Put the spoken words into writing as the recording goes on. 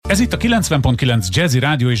Ez itt a 90.9 Jazzy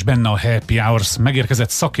Rádió és benne a Happy Hours. Megérkezett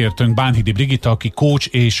szakértőnk Bánhidi Brigitta, aki coach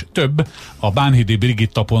és több. A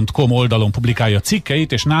bánhidibrigitta.com oldalon publikálja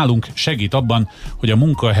cikkeit, és nálunk segít abban, hogy a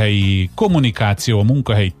munkahelyi kommunikáció, a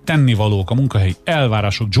munkahelyi tennivalók, a munkahelyi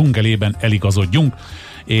elvárások dzsungelében eligazodjunk.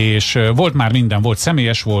 És volt már minden, volt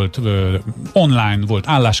személyes, volt online, volt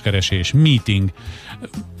álláskeresés, meeting,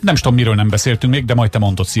 nem tudom, miről nem beszéltünk még, de majd te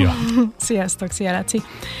mondod, szia! Sziasztok, szia Laci!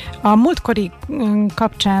 A múltkori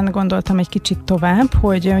kapcsán gondoltam egy kicsit tovább,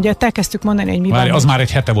 hogy ugye elkezdtük mondani, hogy mi van. Az már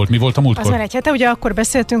egy hete volt, mi volt a múltkor? Az már egy hete, ugye akkor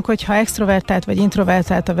beszéltünk, hogy ha extrovertált vagy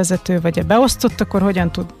introvertált a vezető, vagy a beosztott, akkor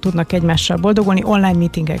hogyan tudnak egymással boldogulni online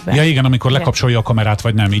meetingekben. Ja igen, amikor lekapcsolja a kamerát,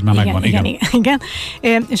 vagy nem, így már megvan. Igen.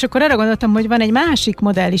 És akkor arra gondoltam, hogy van egy másik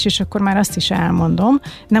modell is, és akkor már azt is elmondom,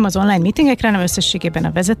 nem az online meetingekre, hanem összességében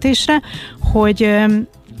a vezetésre, hogy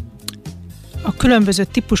a különböző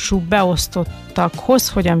típusú beosztottakhoz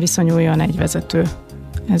hogyan viszonyuljon egy vezető.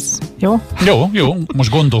 Ez jó? Jó, most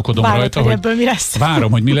gondolkodom rajta, hogy ebből mi lesz.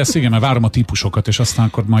 Várom, hogy mi lesz, igen, mert várom a típusokat, és aztán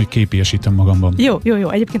akkor majd képiesítem magamban. Jó,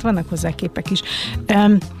 egyébként vannak hozzá képek is.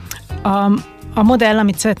 A modell,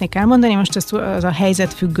 amit szeretnék elmondani, most ez az a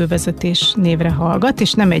helyzetfüggő vezetés névre hallgat,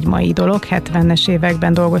 és nem egy mai dolog, 70-es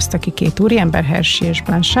években dolgoztak ki két úriember, Hershey és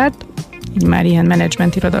Blanchard, így már ilyen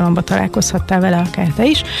menedzsment irodalomban találkozhattál vele akár te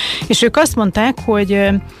is, és ők azt mondták, hogy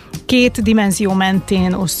két dimenzió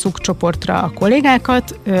mentén osszuk csoportra a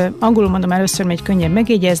kollégákat, angolul mondom először, mert könnyebb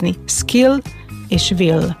megjegyezni, skill és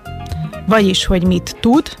will. Vagyis, hogy mit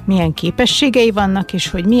tud, milyen képességei vannak, és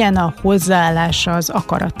hogy milyen a hozzáállása, az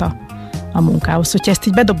akarata a munkához. Hogyha ezt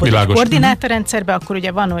így bedobod a koordinátorrendszerbe, akkor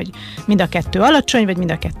ugye van, hogy mind a kettő alacsony, vagy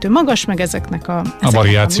mind a kettő magas, meg ezeknek a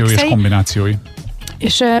variáció és kombinációi.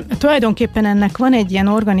 És tulajdonképpen ennek van egy ilyen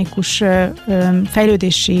organikus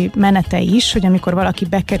fejlődési menete is, hogy amikor valaki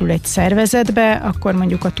bekerül egy szervezetbe, akkor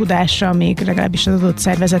mondjuk a tudása még legalábbis az adott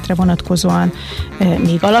szervezetre vonatkozóan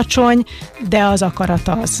még alacsony, de az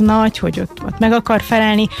akarata az nagy, hogy ott meg akar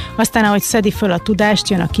felelni. Aztán, ahogy szedi föl a tudást,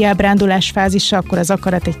 jön a kiábrándulás fázisa, akkor az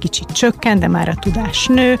akarat egy kicsit csökken, de már a tudás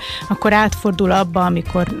nő, akkor átfordul abba,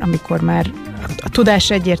 amikor már a tudás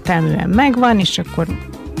egyértelműen megvan, és akkor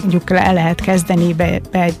mondjuk le lehet kezdeni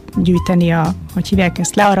begyűjteni hogy hívják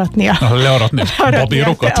ezt, learatni a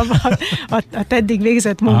babérokat? A eddig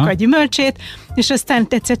végzett munka gyümölcsét, és aztán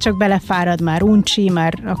egyszer csak belefárad már uncsi,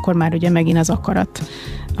 akkor már ugye megint az akarat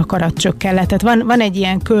csökken le. Tehát van egy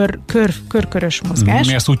ilyen körkörös mozgás.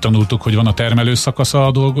 Mi ezt úgy tanultuk, hogy van a termelő szakasza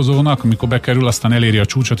a dolgozónak, amikor bekerül, aztán eléri a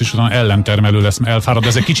csúcsot, és utána ellentermelő lesz, elfárad.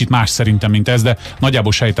 Ez egy kicsit más szerintem, mint ez, de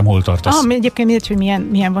nagyjából sejtem, hol tartasz. Egyébként mindegy, hogy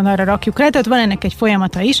milyen van, arra rakjuk rá, tehát van ennek egy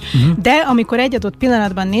folyamata is, de amikor egy adott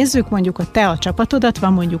pillanatban nézzük, mondjuk a te a csapatodat,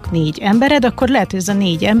 van mondjuk 4 embered, akkor lehet, hogy ez a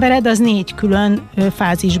 4 embered, az 4 külön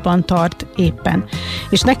fázisban tart éppen.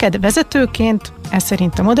 És neked vezetőként, ez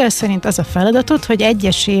szerint a modell szerint az a feladatod, hogy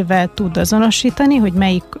egyesével tudd azonosítani, hogy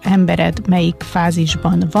melyik embered melyik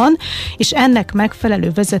fázisban van, és ennek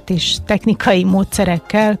megfelelő vezetés technikai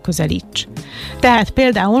módszerekkel közelíts. Tehát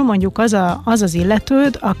például mondjuk az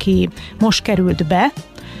illetőd, aki most került be,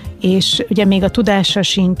 és ugye még a tudása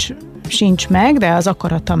sincs meg, de az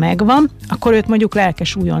akarata megvan, akkor őt mondjuk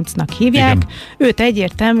lelkes újoncnak hívják, igen. Őt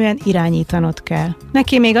egyértelműen irányítanod kell.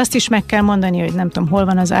 Neki még azt is meg kell mondani, hogy nem tudom, hol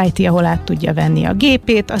van az IT, ahol át tudja venni a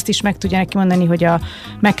gépét, azt is meg tudja neki mondani,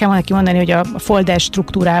 hogy a folder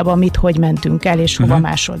struktúrában hogy mentünk el, és hova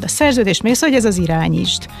másold a szerződést, még szóval, hogy ez az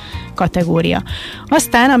irányítsd kategória.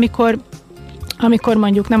 Aztán, amikor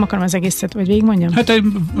mondjuk, nem akarom az egészet, vagy végigmondjam? Hát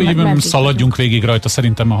szaladjunk végig rajta,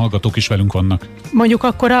 szerintem a hallgatók is velünk vannak. Mondjuk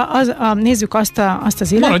akkor nézzük azt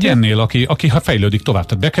az illetőt. Maradj ennél, aki ha fejlődik tovább,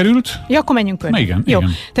 tehát bekerült. Ja, akkor menjünk körül. Igen.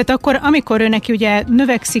 Tehát akkor, amikor ő neki ugye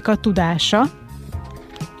növekszik a tudása,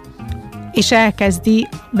 és elkezdi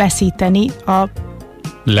veszíteni a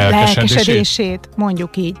lelkesedését,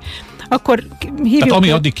 mondjuk így. Akkor tehát ami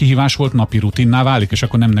addig kihívás volt, napi rutinná válik, és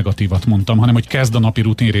akkor nem negatívat mondtam, hanem hogy kezd a napi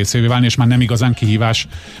rutin részévé válni, és már nem igazán kihívás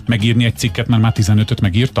megírni egy cikket, mert már 15-öt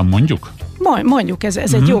megírtam, mondjuk? Mondjuk, ez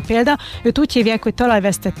egy jó példa. Őt úgy hívják, hogy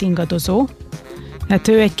talajvesztett ingadozó. Hát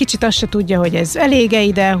ő egy kicsit azt se tudja, hogy ez elége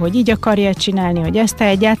ide, hogy így akarja csinálni, hogy ezt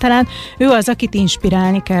egyáltalán. Ő az, akit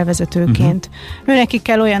inspirálni kell vezetőként. Ő neki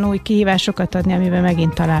kell olyan új kihívásokat adni, amiben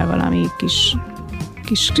megint talál valami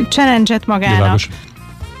kis challenge-et magának. Világos.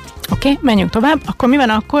 Oké, menjünk tovább. Akkor mi van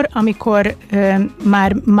akkor, amikor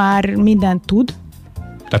már mindent tud?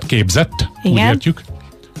 Tehát képzett, igen, úgy értjük.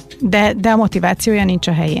 De a motivációja nincs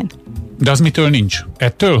a helyén. De az mitől nincs?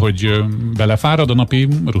 Ettől, hogy belefárad a napi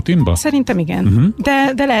rutinba? Szerintem igen.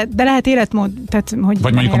 De lehet életmód, tehát hogy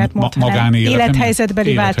vagy mondjuk életmód,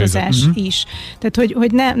 élethelyzetbeli változás is. Tehát,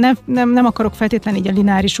 hogy nem akarok feltétlenül így a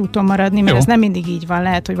lineáris úton maradni, mert ez nem mindig így van.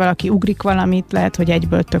 Lehet, hogy valaki ugrik valamit, lehet, hogy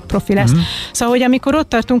egyből tök profi lesz. Szóval, hogy amikor ott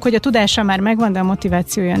tartunk, hogy a tudása már megvan, de a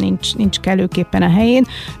motivációja nincs kellőképpen a helyén,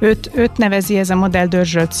 őt nevezi ez a modell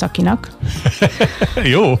dörzsölt szakinak.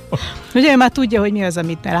 Jó. Ugye ő már tudja, hogy mi az,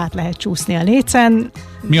 amit át lehet csúszni a lécen.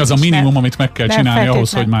 Mi az a minimum, amit meg kell csinálni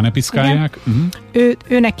ahhoz, hogy már ne piszkálják?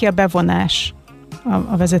 Ő neki a bevonás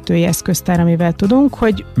a vezetői eszköztár, amivel tudunk,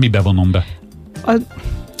 hogy... Mi bevonom be?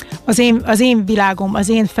 Az én világom, az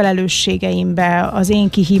én felelősségeimbe, az én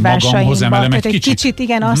kihívásaimba. Magamhoz emelem egy kicsit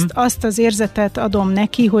igen, azt az érzetet adom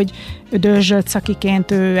neki, hogy ő dörzsölt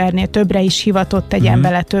szakiként, ő ennél többre is hivatott, tegyen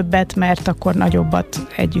bele többet, mert akkor nagyobbat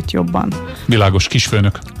együtt jobban. Világos,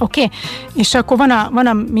 kisfőnök. Oké. És akkor van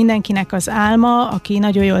a mindenkinek az álma, aki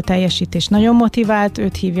nagyon jól teljesít és nagyon motivált,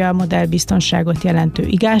 őt hívja a modellbiztonságot jelentő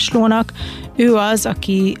igáslónak. Ő az,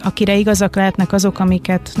 akire igazak lehetnek azok,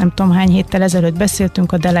 amiket nem tudom hány héttel ezelőtt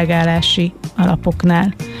beszéltünk a delegálási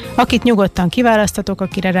alapoknál. Akit nyugodtan kiválasztatok,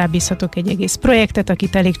 akire rábízhatok egy egész projektet,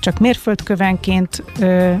 akit elég csak mérföldkövenként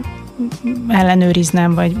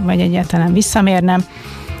ellenőriznem, vagy egyáltalán visszamérnem,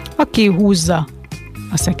 aki húzza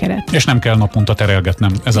a szekeret. És nem kell naponta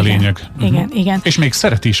terelgetnem, ez a lényeg. Igen. És még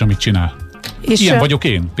szereti is, amit csinál. És ilyen vagyok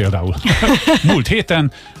én például. Múlt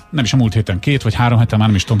héten, nem is a múlt héten, 2 vagy 3 hete, már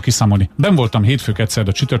nem is tudom kiszámolni. Ben voltam hétfő,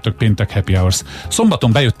 kedszerd, csütörtök, péntek, happy hours.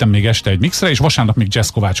 Szombaton bejöttem még este egy mixre, és vasárnap még Jazz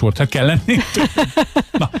Kovács volt. Hát kell lenni.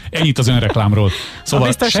 Na, ennyit az önreklámról.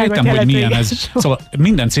 Szóval sejtem, hogy milyen ez. Szóval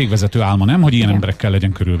minden cégvezető álma, nem, hogy ilyen emberekkel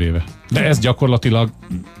legyen körülvéve. De ez gyakorlatilag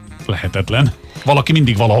lehetetlen. Valaki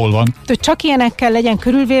mindig valahol van. Hogy csak ilyenekkel legyen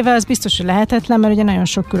körülvéve, az biztos, hogy lehetetlen, mert ugye nagyon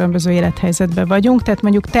sok különböző élethelyzetben vagyunk, tehát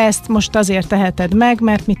mondjuk te ezt most azért teheted meg,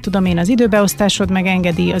 mert mit tudom én, az időbeosztásod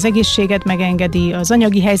megengedi, az egészséged megengedi, az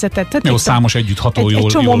anyagi helyzetet. Tehát jó, számos együttható jól. Egy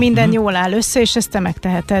csomó minden jól áll össze, és ezt te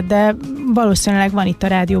megteheted, de valószínűleg van itt a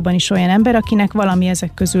rádióban is olyan ember, akinek valami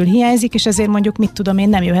ezek közül hiányzik, és ezért mondjuk, mit tudom én,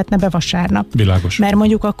 nem jöhetne be vasárnap. Világos. Mert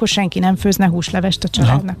mondjuk akkor senki nem főzne húslevest a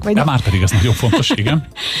családnak. Vagy de már pedig ez nagyon fontos, igen.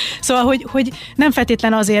 Szóval, hogy nem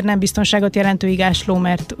feltétlen azért nem biztonságot jelentő igásló,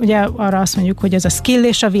 mert ugye arra azt mondjuk, hogy ez a skill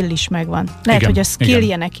és a will is megvan. Lehet, hogy a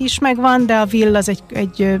skilljenek is megvan, de a will az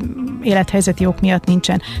egy élethelyzeti ok miatt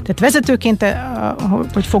nincsen. Tehát vezetőként,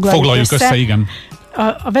 hogy foglaljuk össze, igen.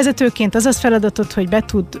 A vezetőként az feladatot, hogy be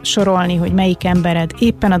tud sorolni, hogy melyik embered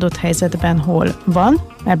éppen adott helyzetben hol van,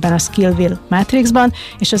 ebben a skill-will mátrixban,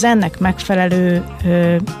 és az ennek megfelelő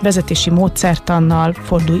vezetési módszertannal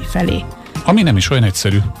fordulj felé. Ami nem is olyan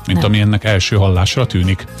egyszerű, mint ami ennek első hallásra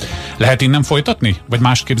tűnik. Lehet innen folytatni? Vagy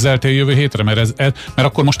mást képzeltél jövő hétre? Mert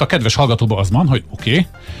akkor most a kedves hallgatóban az van, hogy oké,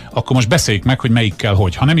 akkor most beszéljük meg, hogy melyikkel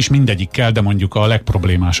hogy. Ha nem is mindegyikkel, de mondjuk a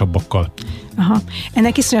legproblémásabbakkal. Aha.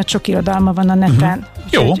 Ennek iszonyat sok irodalma van a neten.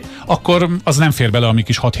 Jó, akkor az nem fér bele a mi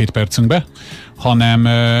kis 6-7 percünkbe, hanem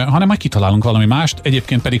majd kitalálunk valami mást.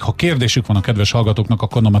 Egyébként pedig, ha kérdésük van a kedves hallgatóknak,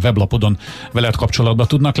 akkor a weblapodon veled kapcsolatba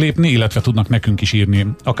tudnak lépni, illetve tudnak nekünk is írni,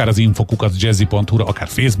 akár az info@jazzy.hu-ra, akár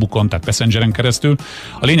Facebookon, tehát Messengeren keresztül.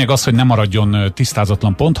 A lényeg az, hogy ne maradjon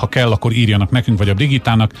tisztázatlan pont, ha kell, akkor írjanak nekünk, vagy a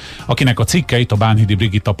Brigitának, akinek a cikkeit a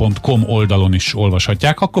bánhidibrigita.com oldalon is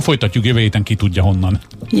olvashatják. Akkor folytatjuk jövő héten, ki tudja honnan.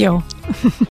 Jó.